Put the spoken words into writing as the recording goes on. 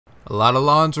A lot of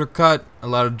lawns were cut, a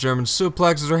lot of German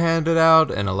suplexes were handed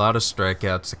out, and a lot of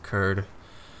strikeouts occurred.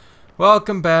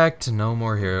 Welcome back to No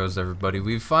More Heroes, everybody.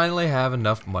 We finally have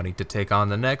enough money to take on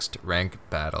the next ranked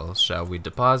battle. Shall we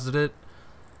deposit it?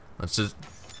 Let's just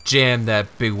jam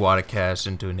that big wad of cash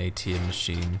into an ATM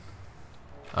machine.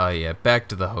 Oh yeah, back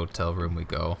to the hotel room we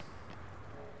go.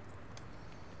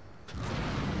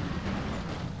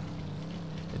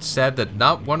 It's sad that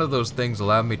not one of those things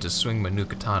allowed me to swing my new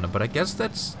katana, but I guess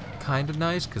that's kind of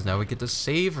nice because now we get to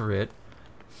savor it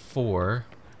for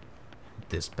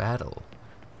this battle.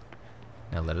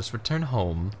 Now let us return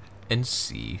home and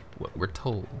see what we're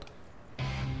told.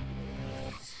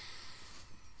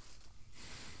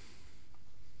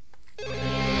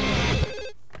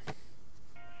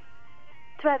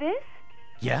 Travis?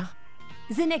 Yeah?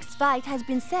 The next fight has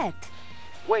been set.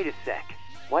 Wait a sec.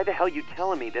 Why the hell you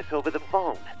telling me this over the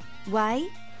phone? Why?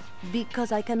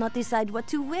 Because I cannot decide what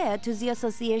to wear to the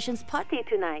association's party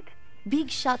tonight. Big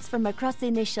shots from across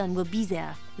the nation will be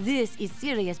there. This is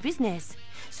serious business.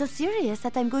 So serious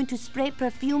that I'm going to spray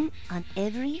perfume on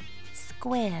every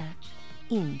square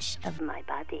inch of my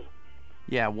body.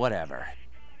 Yeah, whatever.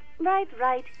 Right.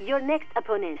 Your next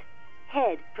opponent.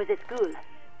 Head for the school.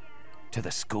 To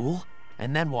the school?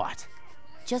 And then what?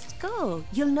 Just go.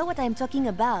 You'll know what I'm talking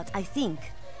about, I think.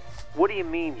 What do you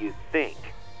mean you think?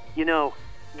 You know,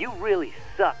 you really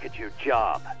suck at your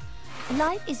job.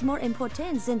 Life is more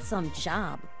important than some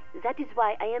job. That is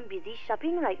why I am busy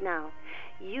shopping right now.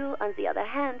 You, on the other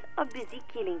hand, are busy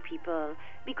killing people,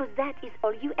 because that is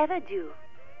all you ever do.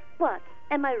 What?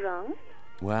 Am I wrong?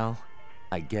 Well,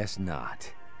 I guess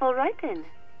not. All right then.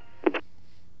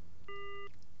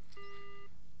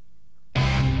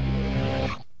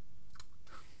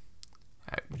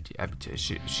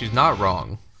 She's not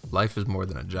wrong. Life is more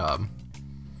than a job.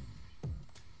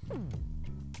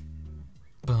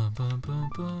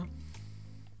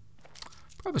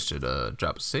 Probably should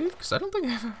drop a save because I don't think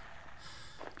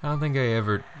I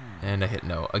ever. And I hit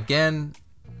no again.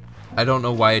 I don't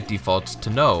know why it defaults to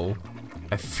no.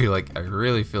 I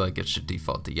really feel like it should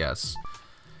default to yes,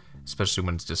 especially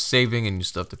when it's just saving and you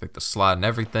still have to pick the slot and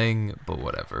everything. But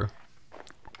whatever.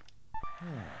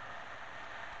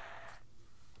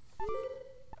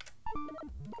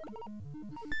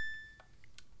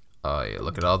 Oh yeah,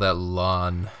 look at all that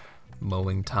lawn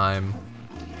mowing time.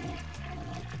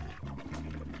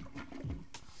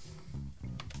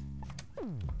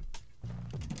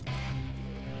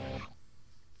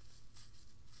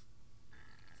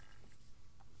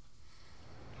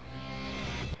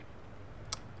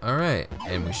 Alright,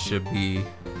 and we should be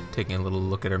taking a little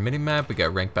look at our mini-map. We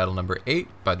got rank battle number 8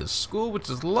 by the school,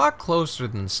 which is a lot closer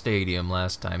than the stadium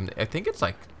last time. I think it's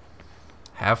like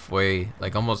halfway,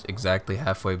 like almost exactly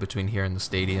halfway between here and the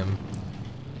stadium,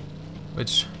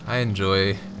 which I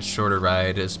enjoy. A shorter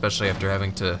ride, especially after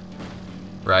having to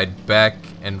ride back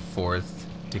and forth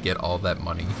to get all that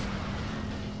money.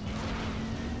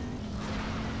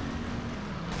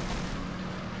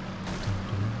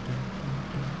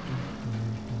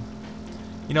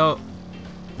 You know,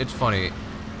 it's funny.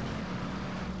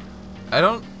 I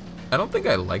don't think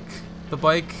I like the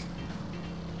bike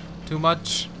too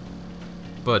much.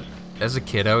 But as a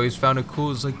kid, I always found it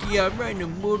cool. It's like, yeah, I'm riding a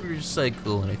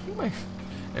motorcycle, and I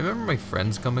remember my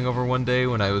friends coming over one day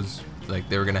when I was like,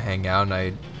 they were gonna hang out, and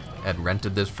I had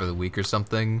rented this for the week or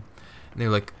something, and they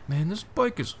were like, man, this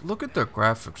bike is, look at the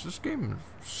graphics, this game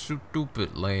is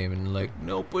stupid lame, and like,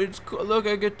 no, but it's cool. Look,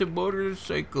 I get the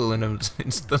motorcycle, and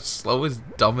it's the slowest,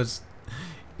 dumbest,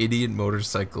 idiot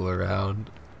motorcycle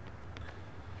around.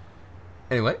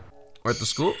 Anyway, we're at the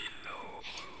school.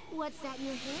 What's that in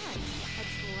your hand? A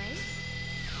toy?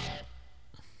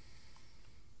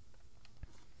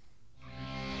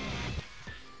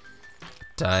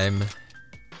 Time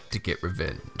to get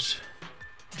revenge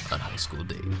on high school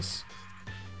days.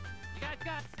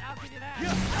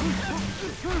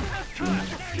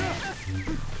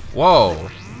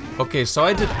 Whoa. Okay, so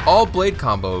I did all blade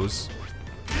combos,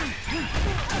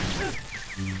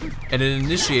 and it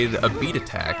initiated a beat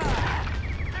attack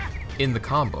in the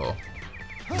combo.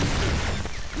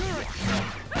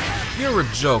 You're a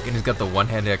joke, and he's got the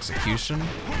one-handed execution.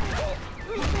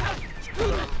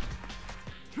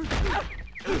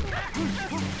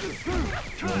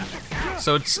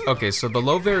 So it's okay, so the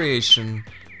low variation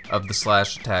of the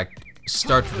slash attack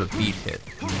starts with a beat hit.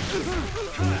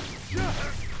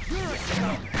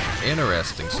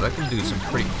 Interesting, so that can do some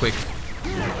pretty quick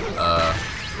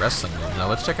wrestling moves. Now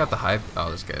let's check out the high. Oh,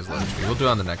 this guy's legendary. We'll do it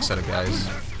on the next set of guys.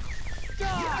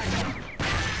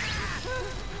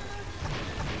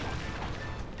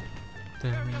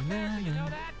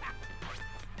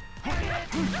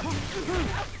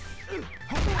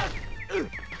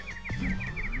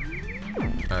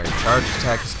 charge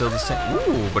attack is still the same.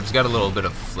 Ooh, but it's got a little bit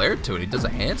of flair to it. He does a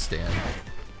handstand.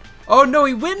 Oh no,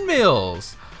 he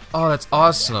windmills! Oh, that's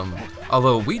awesome.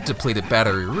 Although we depleted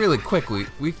battery really quick.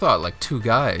 We thought like 2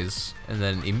 guys, and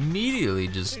then immediately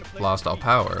just lost all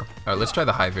power. Alright, let's try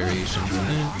the high variations.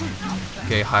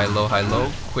 Okay, high,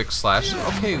 low, quick slash.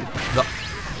 Okay,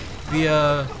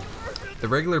 the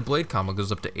regular blade combo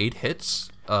goes up to 8 hits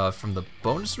from the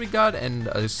bonus we got, and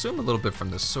I assume a little bit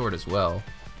from the sword as well.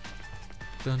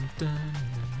 Dun, dun,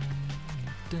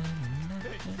 dun,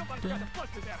 dun.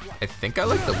 I think I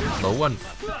like the low one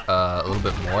a little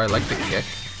bit more. I like the kick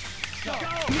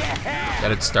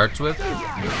that it starts with.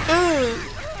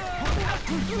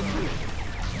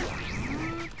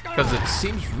 Because it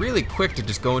seems really quick to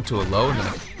just go into a low and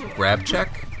then a grab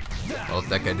check. Well,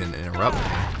 that guy didn't interrupt me.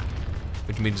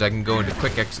 Which means I can go into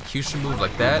quick execution move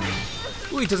like that.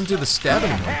 Ooh, he doesn't do the stab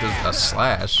anymore, he does a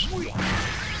slash.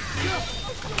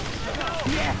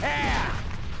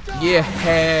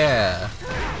 Yeah!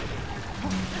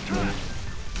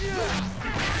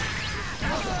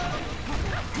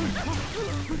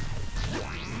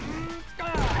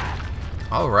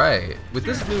 Alright, with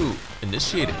this new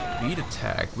initiated beat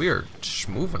attack, we are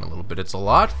moving a little bit. It's a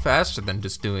lot faster than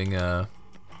just doing one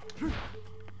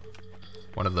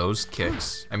of those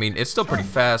kicks. I mean, it's still pretty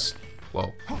fast.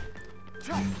 Whoa.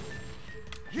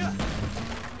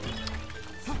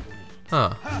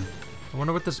 Huh. I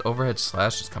wonder what this overhead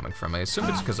slash is coming from. I assume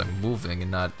it's because I'm moving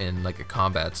and not in like a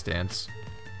combat stance.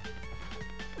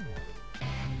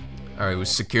 Alright, we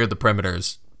secured the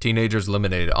perimeters. Teenagers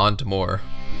eliminated. On to more.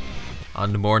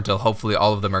 On to more until hopefully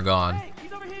all of them are gone.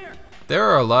 There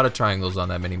are a lot of triangles on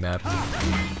that mini-map.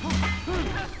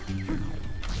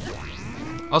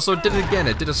 Also, it did it again.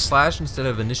 It did a slash instead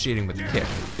of initiating with the kick.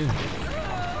 Ew.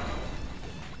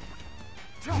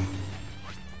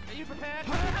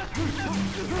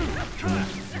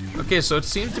 Okay, so it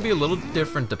seems to be a little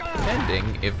different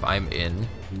depending if I'm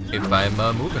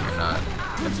moving or not.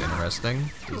 That's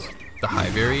interesting. Does the high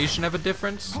variation have a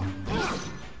difference?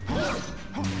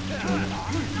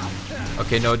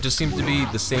 Okay, no, it just seems to be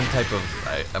the same type of,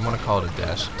 I want to call it a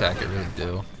dash attack, I really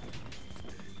do.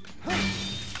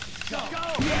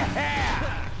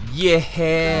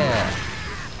 Yeah!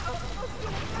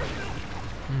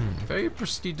 Very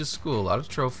prestigious school, a lot of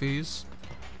trophies,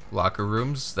 locker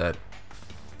rooms that,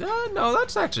 no,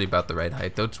 that's actually about the right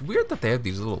height, though. It's weird that they have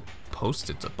these little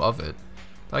post-its above it.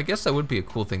 I guess that would be a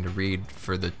cool thing to read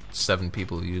for the 7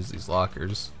 people who use these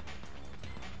lockers.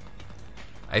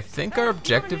 I think our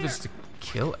objective is to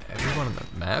kill everyone on the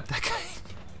map. That guy,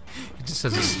 he just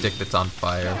has a stick that's on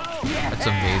fire. That's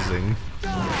amazing.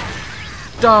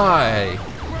 Die!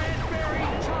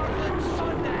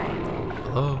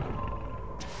 Hello?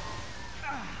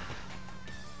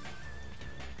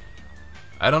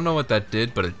 I don't know what that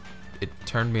did, but it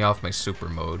turned me off my super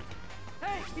mode.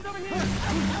 Hey, he's over here.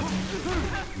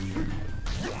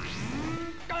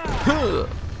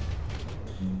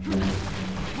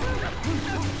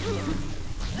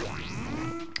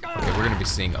 Okay, we're gonna be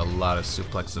seeing a lot of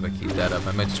suplexes if I keep that up.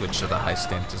 I might switch to the high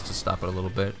stance just to stop it a little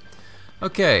bit.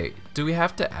 Okay, do we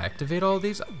have to activate all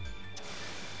these?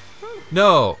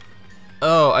 No!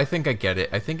 Oh, I think I get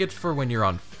it. I think it's for when you're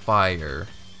on fire.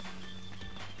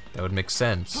 That would make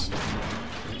sense.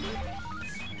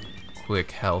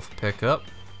 Quick health pickup.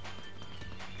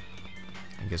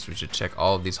 I guess we should check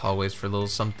all of these hallways for a little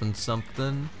something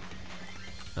something.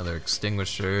 Another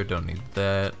extinguisher, don't need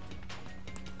that.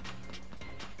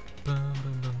 Bum,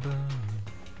 bum, bum, bum.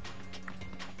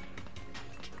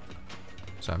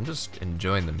 So I'm just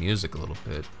enjoying the music a little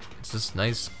bit. It's this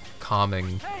nice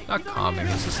calming, not calming,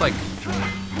 it's just like,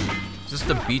 just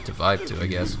a beat to vibe to, I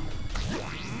guess.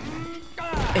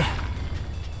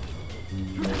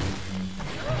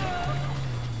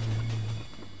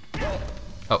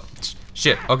 Oh,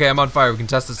 shit. Okay, I'm on fire. We can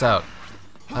test this out.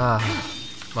 Ah,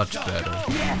 much better.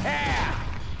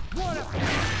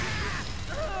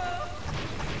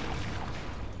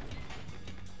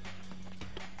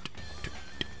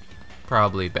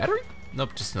 Probably battery?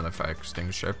 Nope, just another fire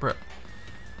extinguisher.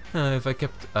 If I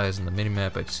kept eyes on the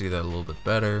minimap, I'd see that a little bit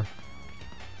better.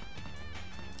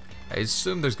 I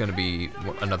assume there's gonna be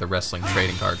another wrestling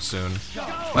trading card soon.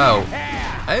 Wow,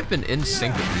 I have been in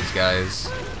sync with these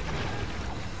guys.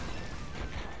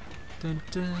 Dun,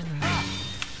 dun,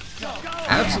 dun.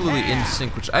 Absolutely in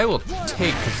sync, which I will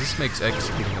take because this makes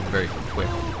executing them very quick.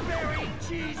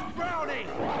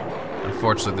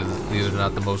 Unfortunately, these are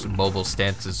not the most mobile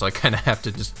stances, so I kind of have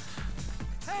to just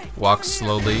walk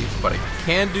slowly, but I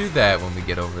can do that when we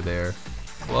get over there.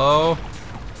 Hello?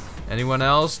 Anyone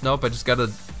else? Nope, I just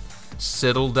gotta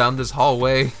sidle down this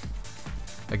hallway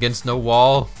against no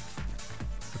wall.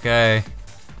 Okay.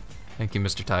 Thank you,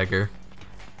 Mr. Tiger.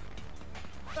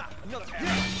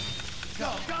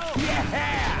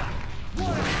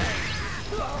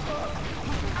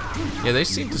 Yeah, they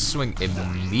seem to swing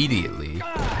immediately,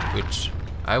 which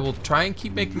I will try and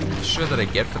keep making sure that I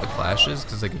get for the clashes,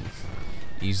 because I can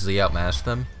easily outmatch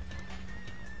them.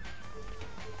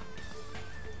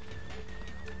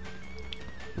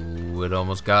 Ooh, it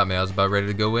almost got me. I was about ready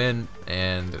to go in,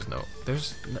 and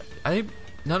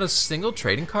not a single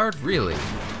trading card? Really?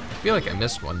 I feel like I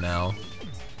missed one now.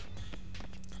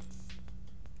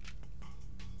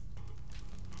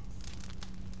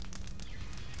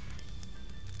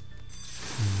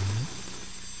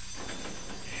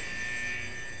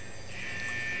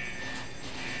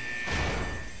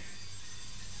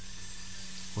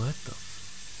 What the?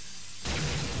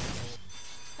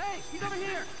 Hey, he's over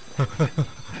here.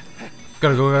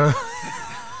 Gotta go.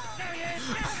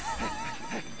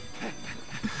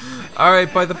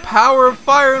 Alright, by the power of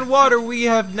fire and water, we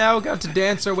have now got to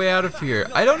dance our way out of here.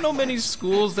 I don't know many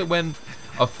schools that when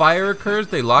a fire occurs,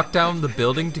 they lock down the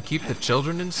building to keep the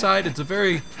children inside. It's a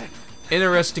very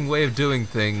interesting way of doing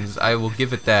things. I will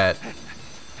give it that.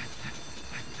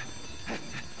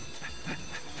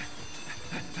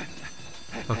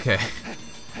 Okay,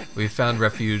 we found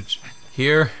refuge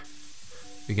here.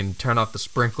 We can turn off the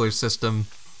sprinkler system.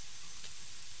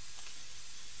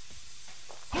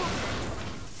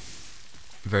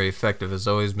 Very effective as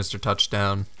always, Mr.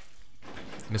 Touchdown.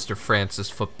 Mr. Francis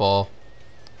Football.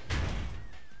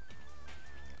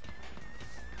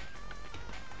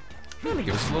 I'm gonna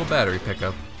give us a little battery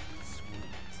pickup.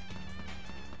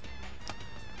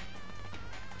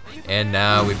 And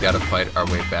now we've got to fight our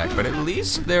way back. But at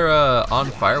least their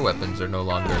on-fire weapons are no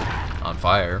longer on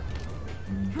fire.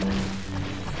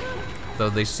 Though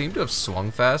they seem to have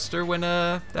swung faster when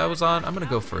that was on. I'm gonna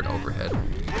go for an overhead.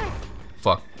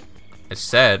 Fuck. I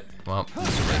said, well,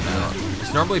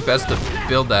 it's normally best to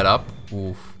build that up.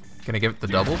 Oof. Can I give it the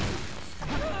double?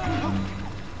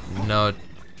 No,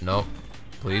 no,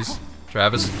 please.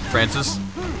 Travis, Francis,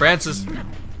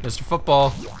 Mr.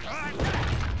 Football.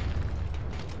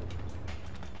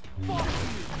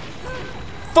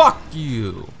 Fuck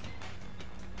you!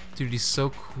 Dude, he's so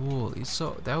cool.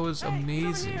 That was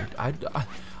amazing.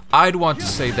 I'd want to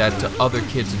say that to other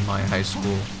kids in my high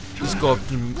school. Just go up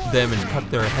to them and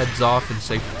cut their heads off and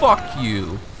say, fuck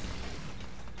you!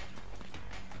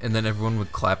 And then everyone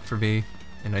would clap for me,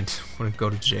 and I wouldn't go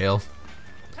to jail.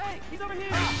 Hey, he's over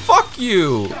here. Fuck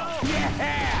you!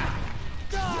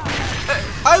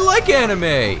 I like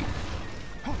anime!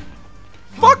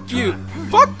 Fuck you!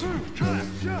 Fuck you!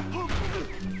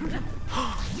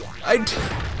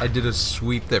 I did a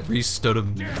sweep that restood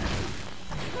him.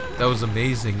 That was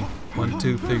amazing. 1,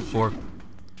 2, 3, 4.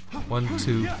 1,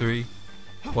 2, 3.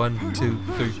 1, 2,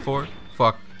 3, 4.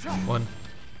 Fuck. 1.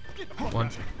 1.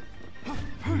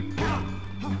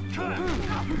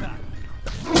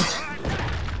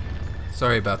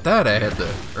 Sorry about that. I had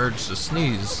the urge to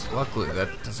sneeze. Luckily,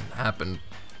 that doesn't happen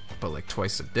but like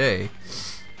twice a day.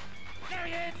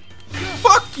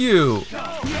 Fuck you!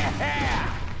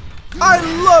 I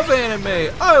love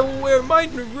anime! I will wear my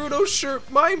Naruto shirt,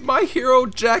 my hero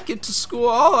jacket to school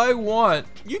all I want.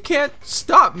 You can't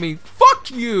stop me.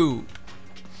 Fuck you!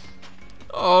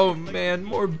 Oh man,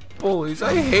 more bullies.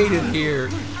 I hate it here.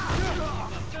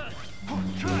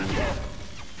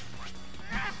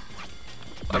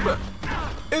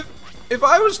 If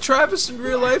I was Travis in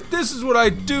real life, this is what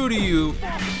I'd do to you.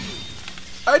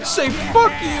 I'd say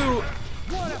fuck you,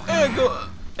 and I'd go,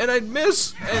 and I'd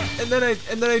miss, and then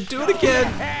I'd do it again,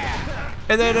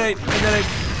 and then I'd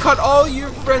cut all your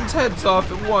friends' heads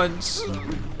off at once,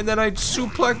 and then I'd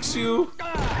suplex you,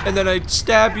 and then I'd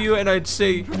stab you, and I'd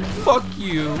say fuck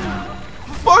you,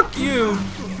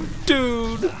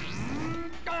 dude.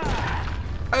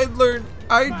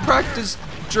 I practiced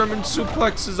German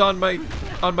suplexes on my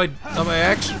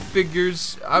action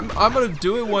figures. I'm gonna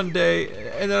do it one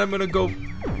day, and then I'm gonna go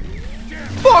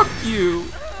fuck you.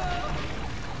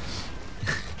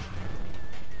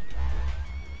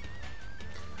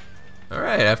 All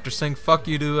right, after saying fuck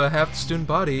you to half the student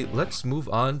body, let's move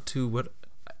on to what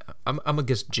I'm gonna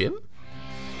guess Jim.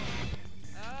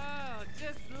 Oh,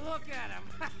 just look at him.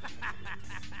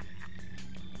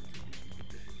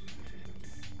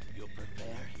 You're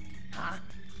prepared, huh?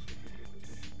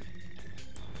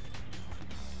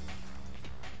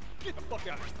 Get the fuck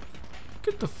out of here.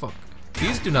 Get the fuck.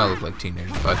 These do not look like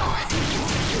teenagers, by the way.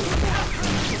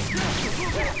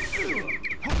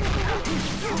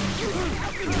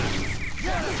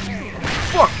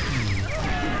 Fuck you.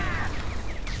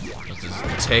 Let's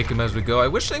just take him as we go. I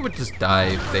wish they would just die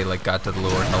if they like got to the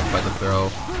lower health by the throw.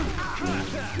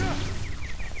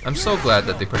 I'm so glad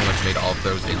that they pretty much made all of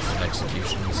those instant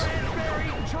executions.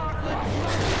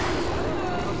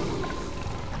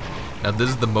 Now this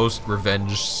is the most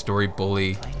revenge story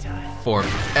bully form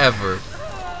ever.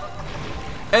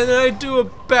 And then I do a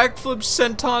backflip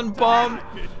senton bomb,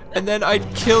 and then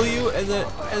I'd kill you, and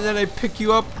then I pick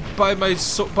you up by my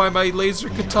laser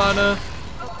katana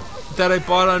that I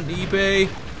bought on eBay.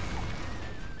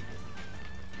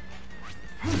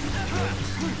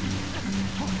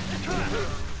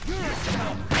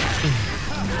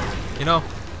 You know,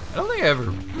 I don't think I ever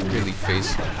really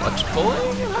faced much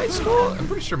bullying in high school. I'm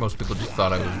pretty sure most people just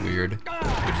thought I was weird,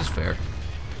 which is fair.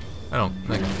 I don't,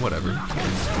 like, whatever.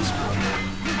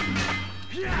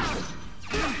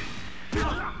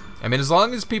 I mean, as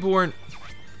long as people weren't,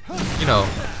 you know,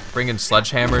 bringing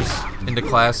sledgehammers into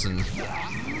class and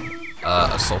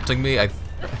assaulting me, I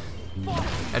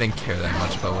didn't care that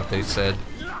much about what they said.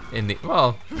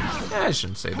 Well, yeah, I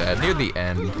shouldn't say that. Near the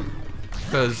end,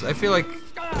 because I feel like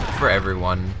for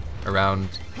everyone around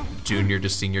junior to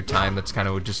senior time, that's kind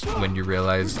of just when you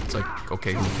realize it's like,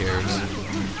 okay, who cares?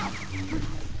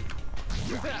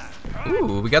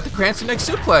 Ooh, we got the Cranston neck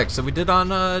suplex that we did on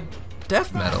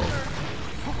Death Metal.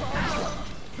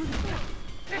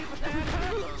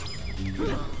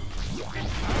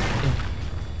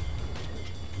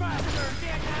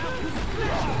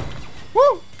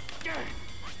 Woo!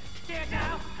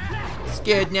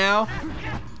 Scared now?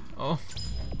 Oh.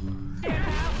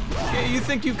 Yeah, you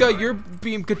think you've got your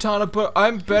beam katana, but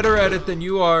I'm better at it than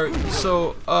you are,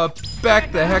 so,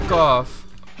 back the heck off.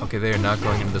 Okay, they are not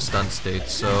going into the stun state,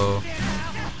 so...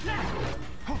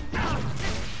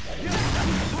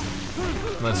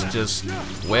 let's just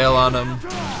wail on them,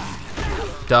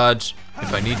 dodge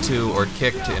if I need to, or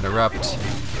kick to interrupt.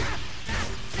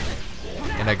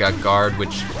 And I got guard,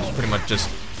 which is pretty much just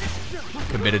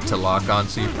committed to lock on,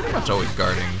 so you're pretty much always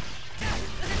guarding.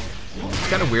 It's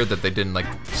kind of weird that they didn't, like,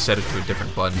 set it to a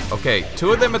different button. Okay,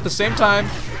 2 of them at the same time.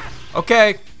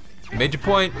 Okay, made your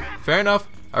point. Fair enough.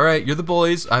 All right, you're the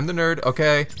bullies. I'm the nerd.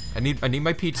 Okay, I need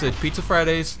my pizza. Pizza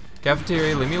Fridays,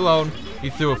 cafeteria. Leave me alone. He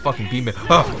threw a fucking beam at.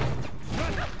 Oh.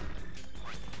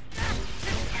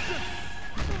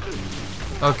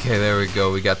 Okay, there we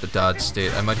go. We got the dodge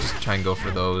state. I might just try and go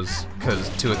for those, because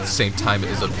 2 at the same time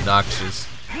is obnoxious.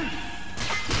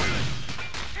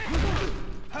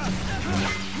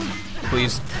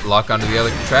 Please lock onto the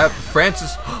other trap.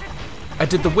 Francis, I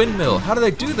did the windmill. How did I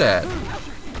do that?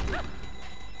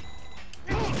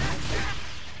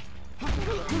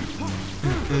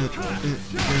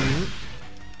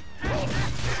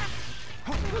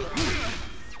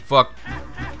 Fuck.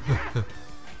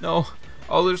 No.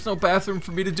 Oh, there's no bathroom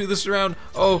for me to do this around.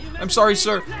 Oh, I'm sorry,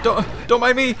 sir. Don't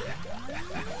mind me.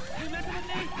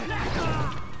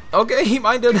 Okay, he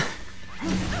minded.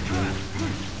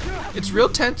 It's real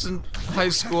tense in high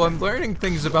school. I'm learning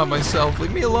things about myself.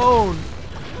 Leave me alone.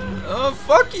 Oh,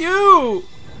 fuck you.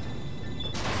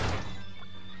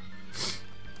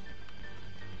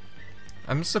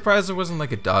 I'm surprised there wasn't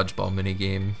like a dodgeball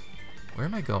minigame. Where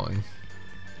am I going?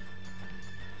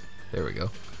 There we go.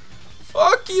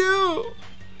 Fuck you!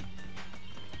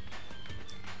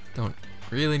 Don't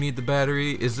really need the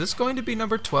battery. Is this going to be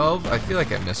number 12? I feel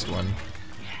like I missed one.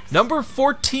 Number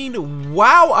 14.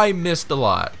 Wow, I missed a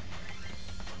lot.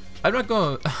 I'm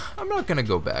not gonna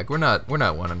go back. We're not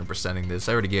 100%ing this.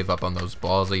 I already gave up on those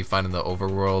balls that you find in the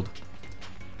overworld.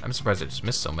 I'm surprised I just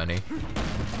missed so many.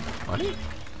 Money?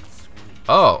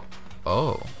 Oh.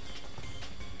 Oh.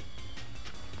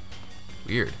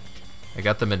 Weird. I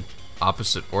got them in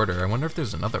opposite order. I wonder if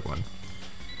there's another one.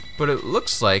 But it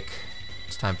looks like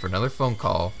it's time for another phone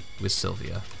call with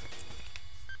Sylvia.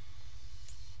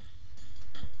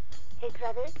 Hey,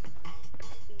 Trevor.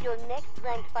 Your next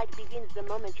ranked fight begins the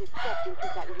moment you step into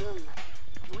that room.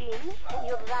 Win, and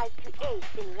you'll rise to 8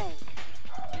 in rank.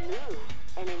 Lose,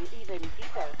 and an even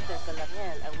deeper circle of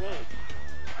hell awaits.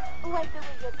 Wipe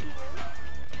away your tears,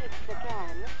 fix the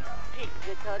can, pick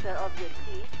the corner of your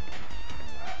teeth.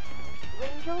 When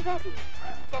you're ready,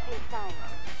 step inside.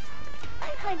 I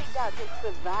highly doubt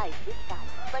you'll survive this fight,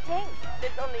 but hey,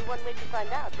 there's only one way to find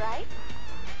out, right?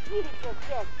 Give it your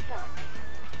best shot.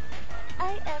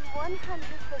 I am 100%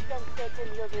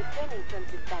 certain you're returning from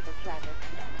this battle, Travis,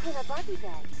 in a body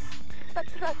bag. But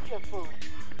trust your force,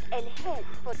 and head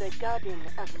for the Garden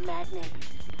of Madness.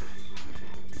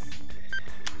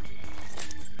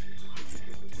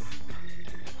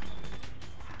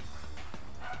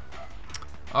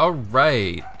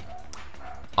 Alright.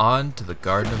 On to the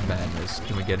Garden of Madness.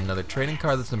 Can we get another trading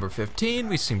card? That's number 15.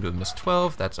 We seem to have missed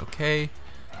 12. That's okay.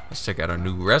 Let's check out our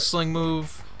new wrestling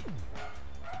move.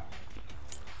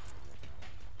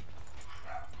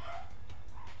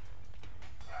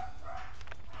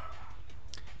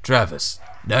 Travis,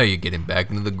 now you're getting back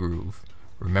into the groove.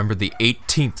 Remember the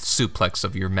 18th suplex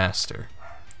of your master.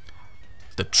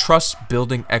 The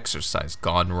trust-building exercise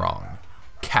gone wrong.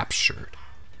 Captured.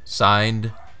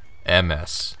 Signed,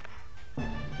 MS. You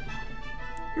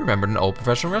remembered an old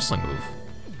professional wrestling move.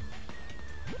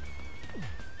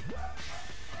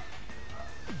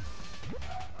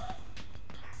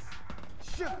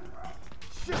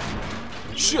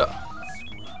 Sure.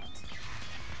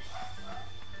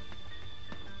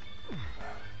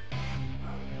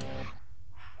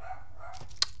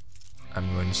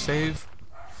 I'm going to save.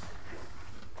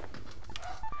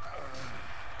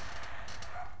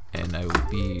 And I will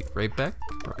be right back.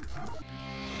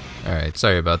 Alright,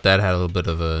 sorry about that. Had a little bit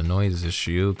of a noise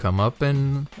issue come up,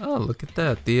 and oh, look at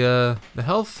that. The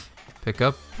health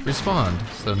pickup respawned.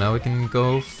 So now we can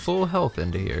go full health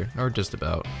into here, or just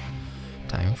about.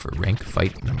 Time for rank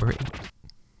fight number 8.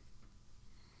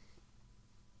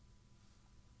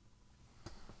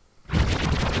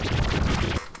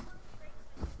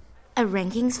 A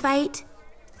rankings fight?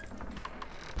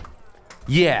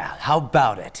 Yeah, how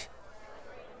about it?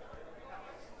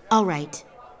 All right.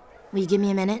 Will you give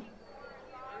me a minute?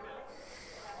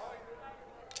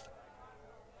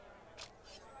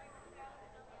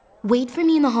 Wait for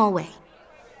me in the hallway.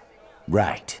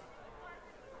 Right.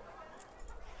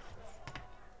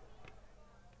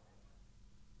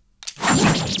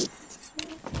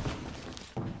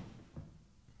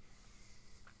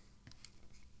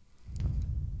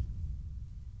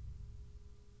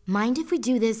 Mind if we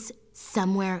do this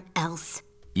somewhere else?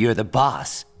 You're the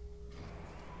boss.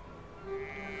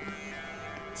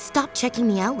 Stop checking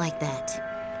me out like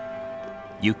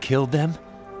that. You killed them?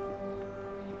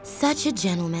 Such a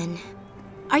gentleman.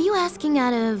 Are you asking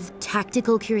out of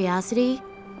tactical curiosity?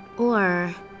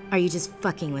 Or are you just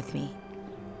fucking with me?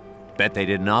 Bet they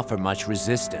didn't offer much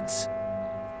resistance.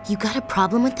 You got a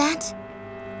problem with that?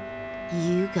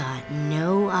 You got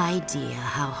no idea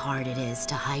how hard it is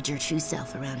to hide your true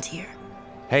self around here.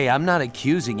 Hey, I'm not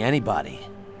accusing anybody.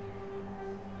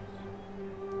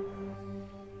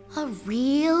 A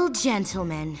real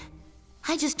gentleman.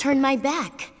 I just turned my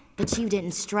back, but you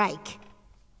didn't strike.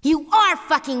 You are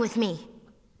fucking with me!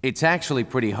 It's actually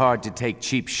pretty hard to take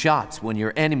cheap shots when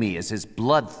your enemy is as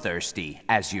bloodthirsty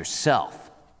as yourself.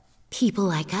 People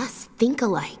like us think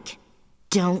alike,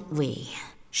 don't we?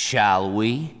 Shall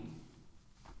we?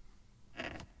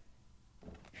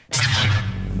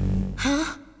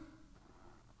 Huh?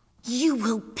 You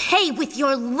will pay with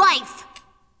your life!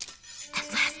 At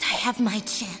last I have my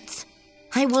chance.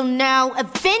 I will now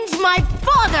avenge my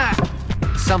father!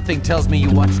 Something tells me you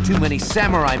watch too many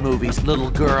samurai movies, little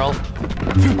girl.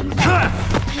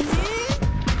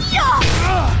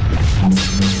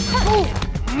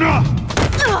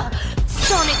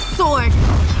 Sonic sword!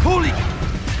 Holy...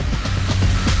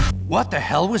 What the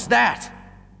hell was that?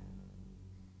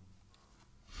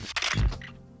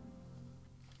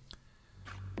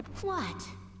 What?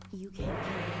 You can't...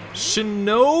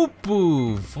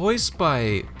 Shinobu, voiced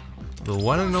by the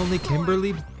one and only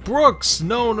Kimberly Brooks,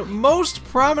 known most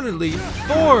prominently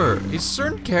for a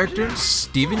certain character in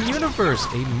Steven Universe,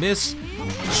 a Miss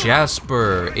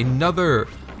Jasper, another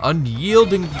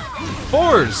unyielding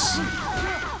force.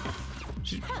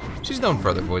 She's known for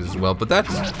other voices as well, but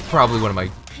that's probably one of my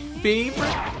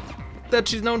favorite that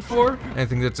she's known for. I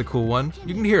think that's a cool one.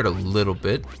 You can hear it a little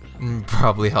bit.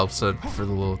 Probably helps it for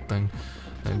the little thing.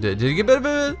 Did you get a bit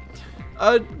of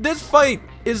it? This fight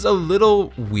is a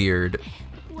little weird.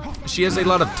 She has a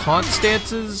lot of taunt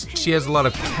stances. She has a lot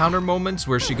of counter moments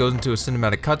where she goes into a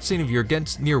cinematic cutscene. If you're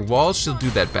against near walls, she'll do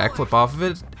that backflip off of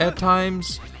it at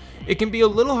times. It can be a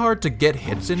little hard to get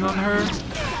hits in on her.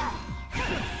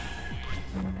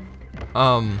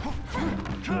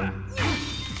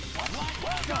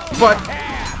 But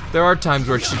there are times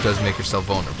where she does make herself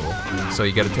vulnerable. So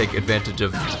you gotta take advantage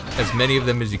of as many of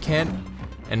them as you can.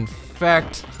 In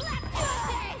fact,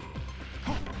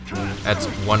 that's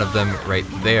one of them right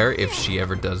there, if she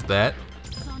ever does that.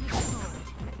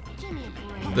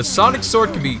 The Sonic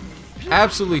Sword can be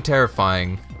absolutely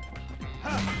terrifying,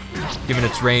 given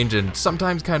its range and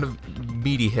sometimes kind of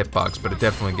meaty hitbox, but it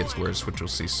definitely gets worse, which we'll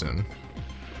see soon.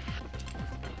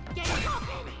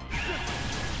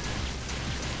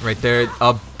 Right there,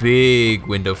 a big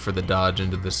window for the dodge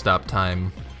into the stop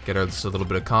time. Get her just a little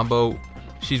bit of combo.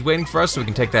 She's waiting for us so we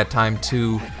can take that time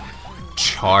to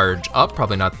charge up.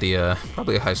 Probably not the,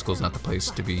 probably high school's not the place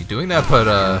to be doing that, but,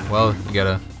 well, you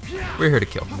gotta, we're here to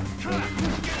kill.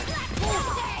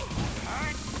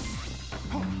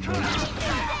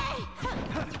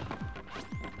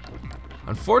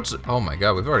 Unfortunately, oh my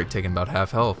god, we've already taken about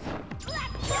half health.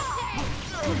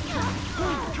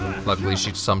 A Luckily,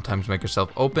 she sometimes makes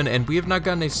herself open, and we have not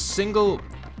gotten a single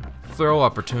throw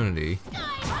opportunity.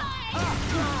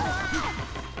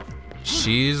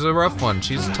 She's a rough one.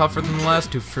 She's tougher than the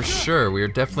last two for sure. We are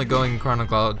definitely going in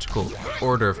chronological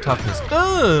order of toughness.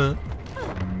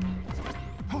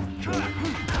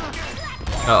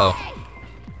 Uh-oh.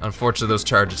 Unfortunately, those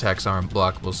charge attacks aren't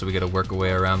blockable, so we gotta work a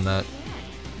way around that.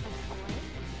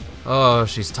 Oh,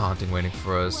 she's taunting, waiting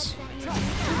for us.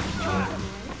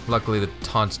 Luckily, the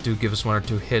taunts do give us 1 or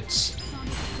 2 hits.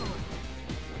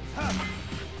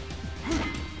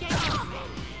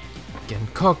 Again,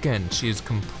 cooking. She is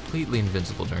completely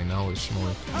invincible during the holy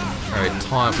schmoly. Alright,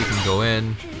 taunt, we can go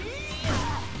in.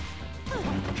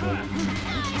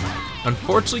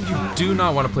 Unfortunately, you do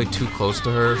not want to play too close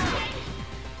to her,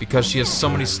 because she has so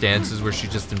many stances where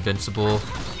she's just invincible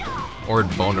or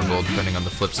vulnerable, depending on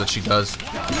the flips that she does.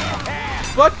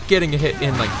 But getting a hit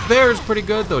in like there is pretty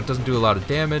good, though it doesn't do a lot of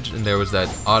damage. And there was that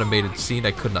automated scene.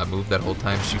 I could not move that whole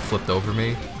time. She flipped over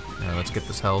me. Alright, let's get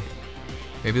this health.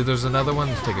 Maybe there's another one.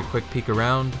 Let's take a quick peek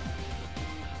around.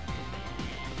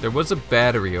 There was a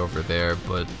battery over there,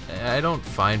 but I don't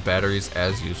find batteries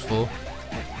as useful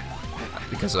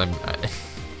because I'm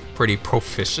pretty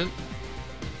proficient.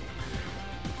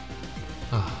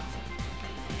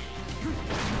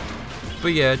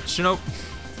 But yeah, Shinobu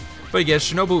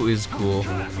is cool.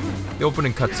 The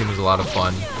opening cutscene was a lot of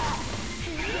fun.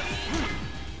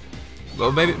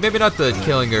 Well, maybe not the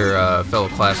killing her fellow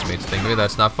classmates thing. Maybe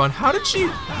that's not fun. How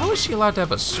is she allowed to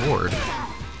have a sword?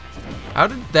 How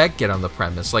did that get on the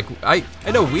premise? Like, I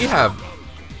know we have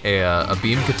a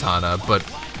beam katana, but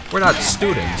we're not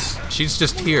students. She's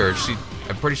just here.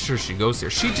 I'm pretty sure she goes here.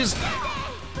 She just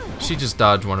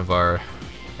dodged one of our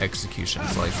execution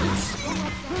slices.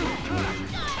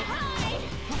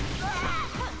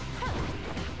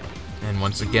 And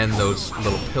once again, those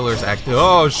little pillars act.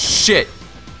 Oh shit!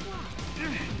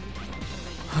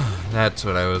 That's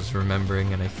what I was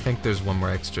remembering, and I think there's one more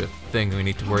extra thing we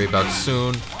need to worry about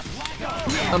soon.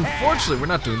 Unfortunately, we're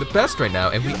not doing the best right now,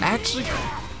 and we actually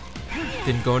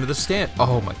didn't go into the stand.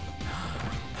 Oh my.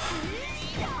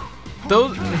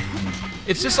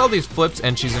 It's just all these flips,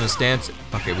 and she's in a stance.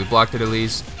 Okay, we blocked it at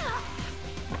least.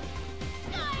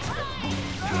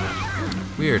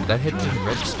 Weird, that hit didn't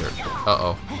register.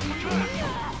 Uh-oh.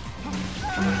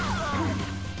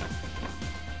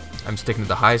 I'm sticking to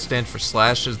the high stand for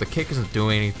slashes. The kick isn't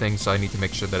doing anything, so I need to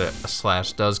make sure that a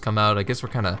slash does come out. I guess we're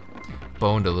kind of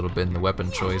boned a little bit in the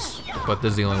weapon choice, but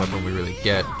this is the only weapon we really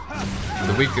get.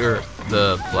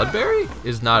 The Bloodberry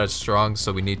is not as strong,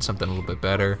 so we need something a little bit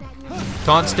better.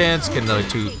 Taunt stance, get another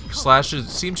 2 slashes.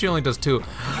 It seems she only does 2.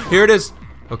 Here it is.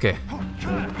 Okay.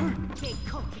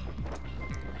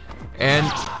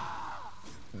 And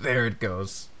there it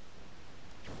goes.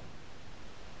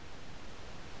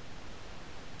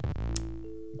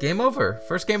 Game over.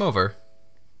 First game over.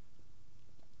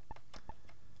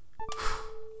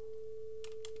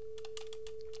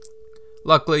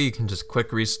 Luckily, you can just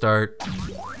quick restart.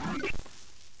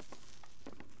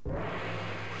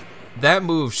 That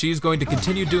move, she's going to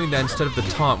continue doing that instead of the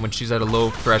taunt when she's at a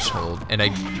low threshold. And I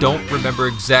don't remember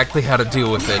exactly how to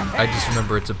deal with it. I just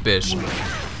remember it's a bish.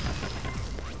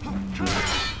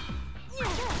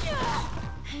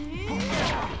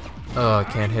 Oh, I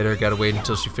can't hit her. Gotta wait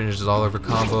until she finishes all of her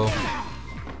combo.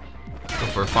 Go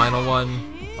for a final one.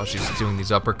 while she's doing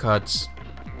these uppercuts.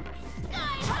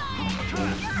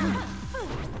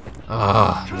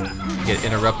 Get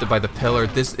interrupted by the pillar.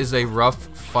 This is a rough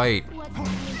fight.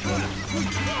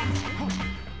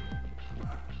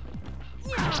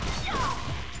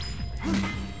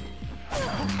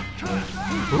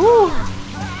 Ooh.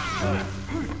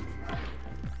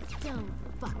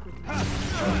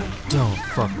 Don't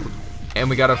fuck with me. And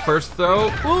we got our first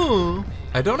throw. Ooh.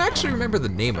 I don't actually remember the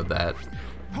name of that.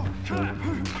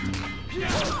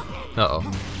 Uh-oh.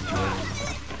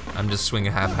 I'm just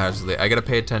swinging haphazardly. I gotta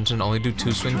pay attention, only do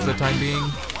 2 swings for the time being.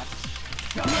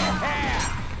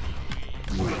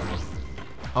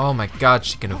 Oh my god,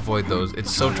 she can avoid those.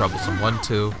 It's so troublesome. 1,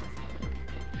 2.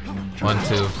 1,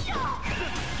 2.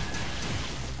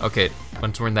 Okay,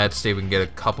 once we're in that state, we can get a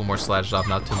couple more slashes off,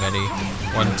 not too many.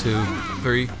 1, 2,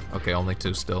 3. Okay, only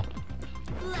 2 still.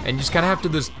 And you just kinda have to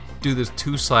do this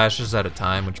 2 slashes at a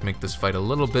time, which make this fight a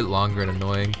little bit longer and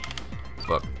annoying.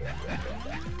 Fuck.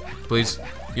 Please.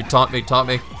 You taunt me, taunt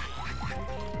me.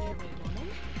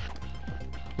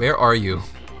 Where are you?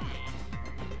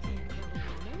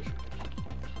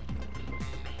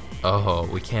 Oh,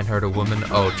 we can't hurt a woman.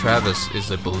 Oh, Travis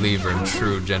is a believer in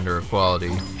true gender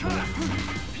equality.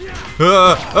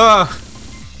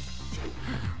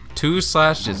 2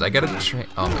 slashes. I gotta train.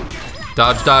 Oh my.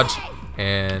 Dodge, dodge.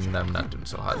 And I'm not doing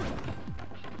so hot.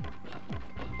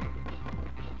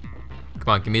 Come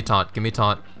on, give me a taunt, give me a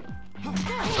taunt.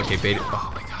 Okay, bait it.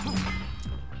 Oh my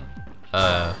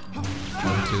god.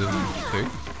 1, 2,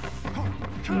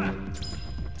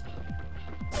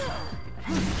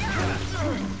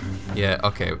 3. Yeah,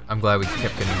 okay. I'm glad we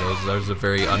kept getting those. Those are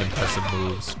very unimpressive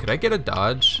moves. Could I get a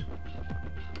dodge?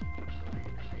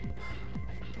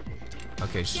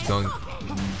 Okay, she's going.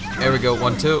 There we go.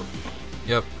 1, 2.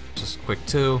 Yep. Just quick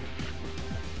 2.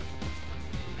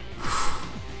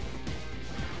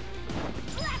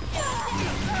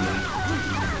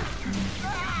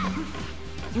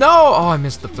 No! Oh, I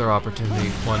missed the throw opportunity.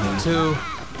 1, 2.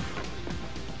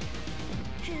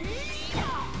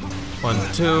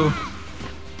 1, 2.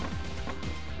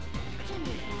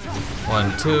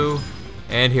 1, 2.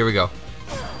 And here we go.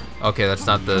 Okay, that's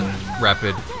not the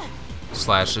rapid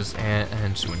slashes.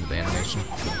 And she went into the animation.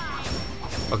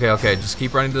 Okay, just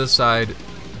keep running to the side.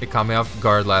 It caught me off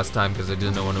guard last time because I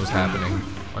didn't know when it was happening.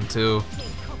 1, 2.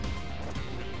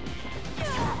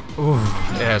 Ooh,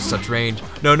 it has such range.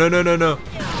 No. No,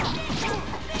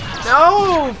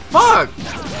 fuck!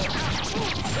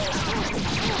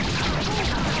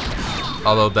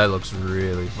 Although that looks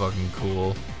really fucking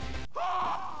cool.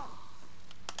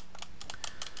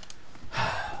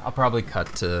 I'll probably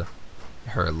cut to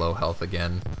her at low health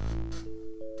again.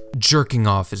 Jerking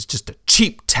off is just a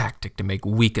cheap tactic to make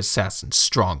weak assassins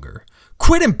stronger.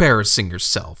 Quit embarrassing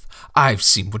yourself. I've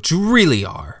seen what you really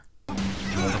are.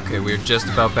 Okay, we're just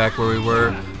about back where we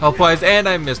were health-wise, and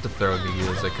I missed a throw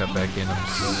immediately as I cut back in. I'm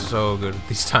so good at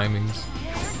these timings.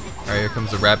 Alright, here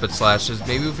comes the rapid slashes.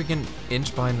 Maybe if we can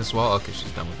inch behind this wall. Okay,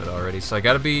 she's done with it already. So I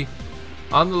gotta be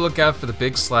on the lookout for the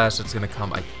big slash that's gonna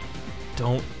come. I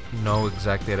don't know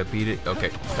exactly how to beat it. Okay,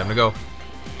 time to go.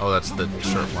 Oh, that's the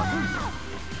short one.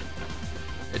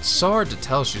 It's so hard to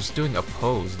tell. She's doing a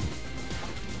pose.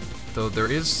 Though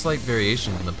there is slight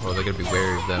variation in the pose. I gotta be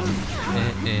wary of them.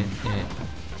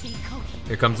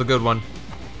 Here comes the good one.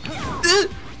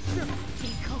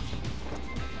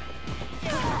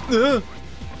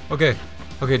 Okay,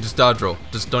 just dodge roll.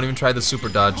 Just don't even try the super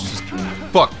dodge. Just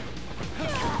fuck.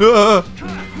 Oh,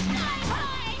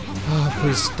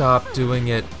 please stop doing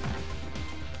it.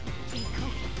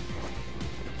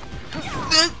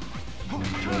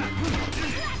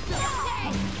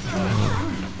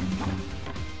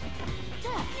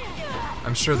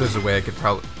 I'm sure there's a way I could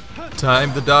probably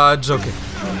time the dodge. Okay.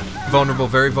 Vulnerable,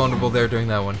 very vulnerable there during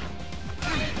that one.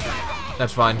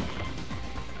 That's fine.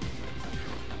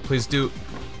 Please do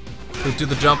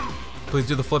the jump. Please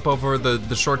do the flip over,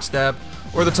 the short stab,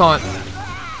 or the taunt.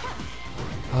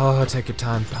 Oh, take your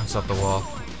time. Bounce off the wall.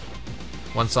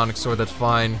 One sonic sword, that's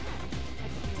fine.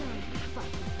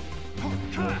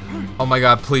 Oh my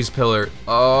god, please pillar.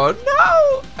 Oh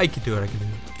no! I can do it, I can do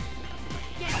it.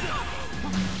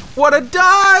 What a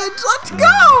dodge! Let's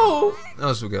go!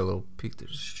 Oh, so we got a little peek there.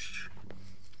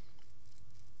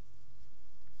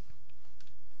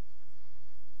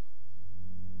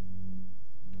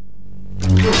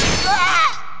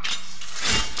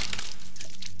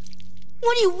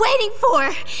 What are you waiting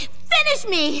for? Finish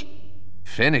me!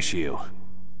 Finish you?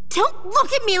 Don't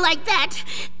look at me like that!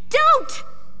 Don't!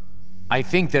 I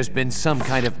think there's been some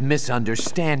kind of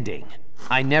misunderstanding.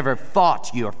 I never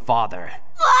fought your father.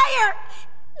 Liar!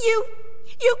 You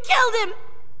killed him!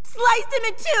 Sliced him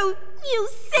in two! You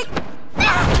sick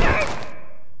bastard!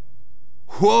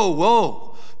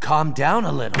 Whoa! Calm down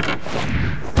a little.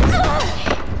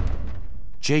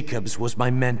 Jacobs was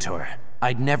my mentor.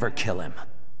 I'd never kill him.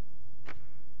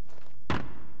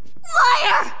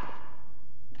 Liar!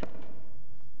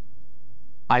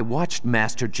 I watched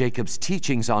Master Jacobs'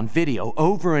 teachings on video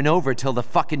over and over till the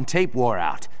fucking tape wore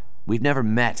out. We've never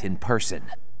met in person.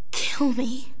 Kill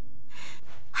me.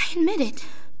 I admit it.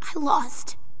 I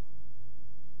lost.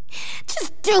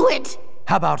 Just do it!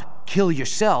 How about kill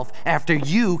yourself after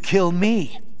you kill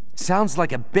me? Sounds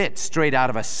like a bit straight out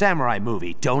of a samurai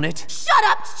movie, don't it? Shut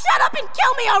up and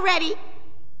kill me already!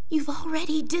 You've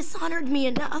already dishonored me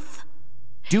enough.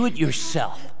 Do it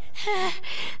yourself.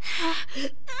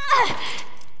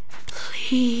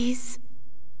 Please.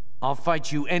 I'll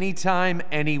fight you anytime,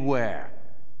 anywhere.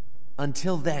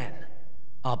 Until then,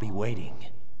 I'll be waiting.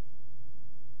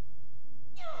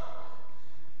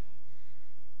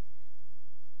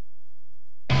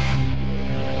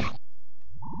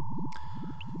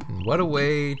 What a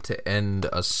way to end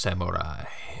a samurai.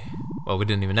 Well, we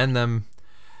didn't even end them.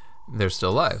 They're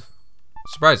still alive.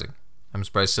 Surprising. I'm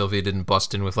surprised Sylvia didn't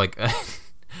bust in with like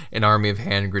an army of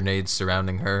hand grenades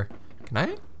surrounding her. Can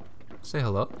I say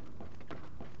hello?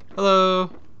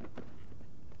 Hello.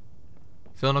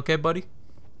 Feeling okay, buddy?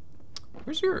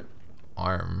 Where's your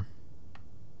arm.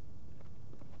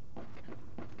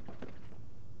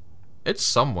 It's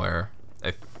somewhere.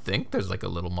 I think there's like a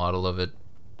little model of it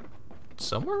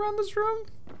somewhere around this room?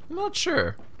 I'm not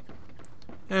sure.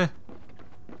 We'll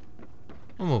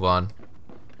move on.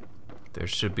 There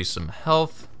should be some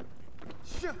health.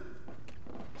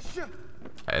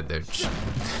 There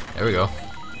we go.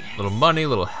 Little money,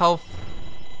 little health.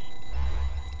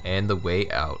 And the way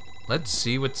out. Let's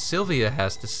see what Sylvia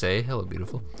has to say. Hello,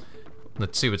 beautiful.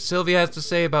 Let's see what Sylvia has to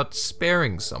say about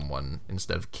sparing someone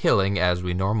instead of killing as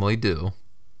we normally do.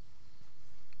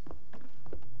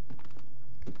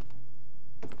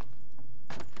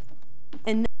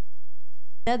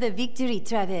 Another victory,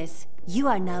 Travis. You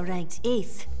are now ranked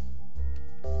 8th.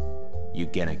 You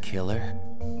gonna kill her?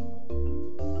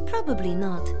 Probably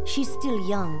not. She's still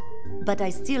young. But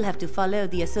I still have to follow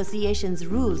the association's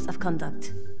rules of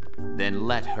conduct. Then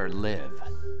let her live.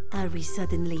 Are we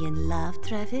suddenly in love,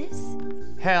 Travis?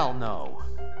 Hell no.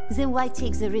 Then why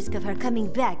take the risk of her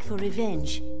coming back for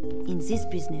revenge? In this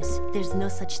business, there's no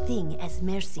such thing as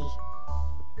mercy.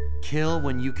 Kill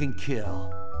when you can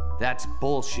kill. That's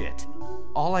bullshit.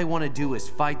 All I want to do is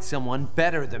fight someone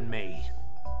better than me.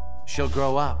 She'll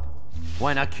grow up.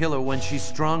 Why not kill her when she's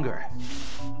stronger?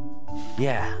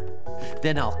 Yeah,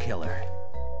 then I'll kill her.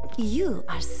 You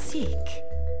are sick.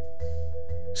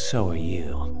 So are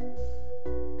you.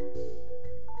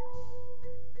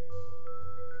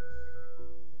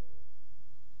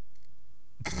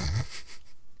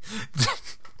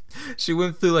 She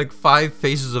went through like 5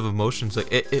 phases of emotions.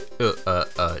 Like,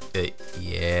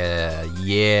 yeah,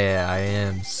 I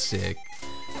am sick.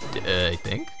 I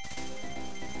think.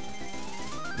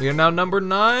 We are now number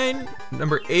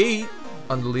 8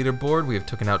 on the leaderboard. We have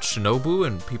taken out Shinobu,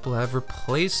 and people have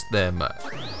replaced them.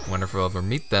 Wonder if we'll ever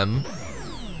meet them.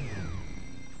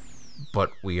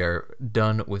 But we are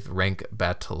done with rank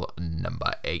battle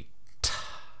number 8.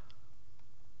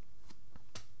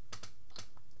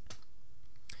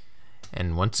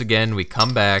 And once again, we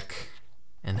come back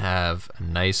and have a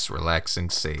nice, relaxing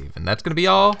save. And that's going to be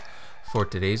all for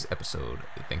today's episode.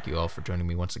 Thank you all for joining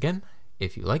me once again.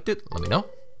 If you liked it, let me know.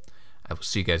 I will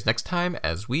see you guys next time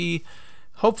as we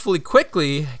hopefully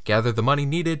quickly gather the money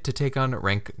needed to take on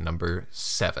rank number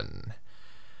 7.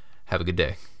 Have a good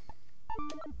day.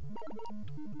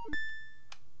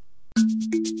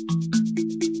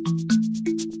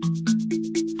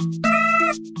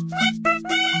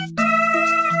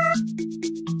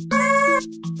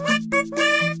 What?